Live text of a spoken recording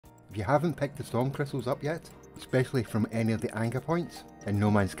If you haven't picked the storm crystals up yet, especially from any of the anchor points in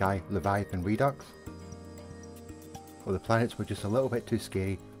No Man's Sky Leviathan Redux, well, the planets were just a little bit too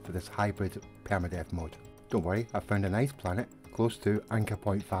scary for this hybrid permadeath mode. Don't worry, I found a nice planet close to Anchor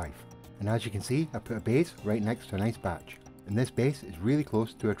Point 5, and as you can see, I put a base right next to a nice batch, and this base is really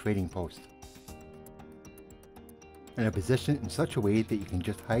close to a trading post. And I position it in such a way that you can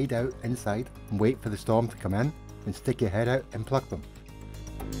just hide out inside and wait for the storm to come in and stick your head out and pluck them.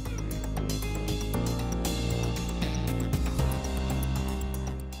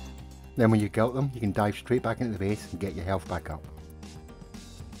 Then when you kill them, you can dive straight back into the base and get your health back up.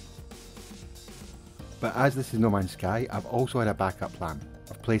 But as this is No Man's Sky, I've also had a backup plan.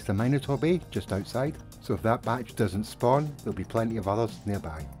 I've placed a Minotaur Bay just outside, so if that batch doesn't spawn, there'll be plenty of others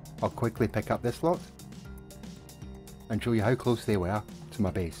nearby. I'll quickly pick up this lot and show you how close they were to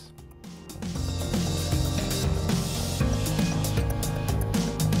my base.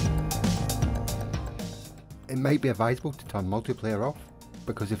 It might be advisable to turn multiplayer off,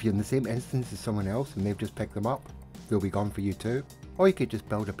 because if you're in the same instance as someone else and they've just picked them up, they'll be gone for you too, or you could just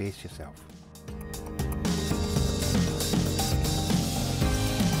build a base yourself.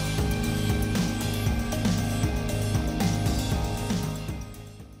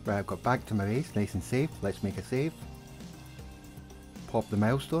 Right, I've got back to my base nice and safe. Let's make a save. Pop the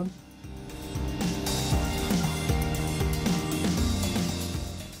milestone.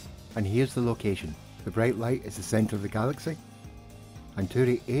 And here's the location. The bright light is the centre of the galaxy.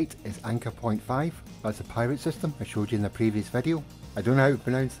 Anturi 8 is Anchor Point 5, that's the pirate system I showed you in the previous video. I don't know how to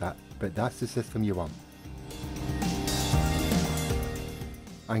pronounce that, but that's the system you want.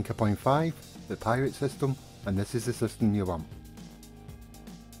 Anchor Point 5, the pirate system, and this is the system you want.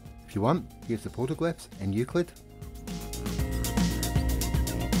 If you want, here's the photoglyphs in Euclid.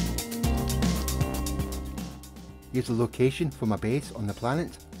 Here's the location for my base on the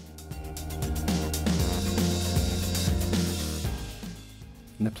planet.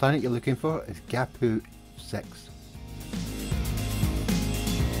 And the planet you're looking for is Gapu 6.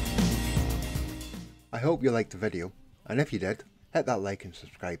 I hope you liked the video, and if you did, hit that like and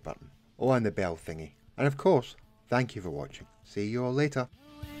subscribe button, or on the bell thingy. And of course, thank you for watching. See you all later.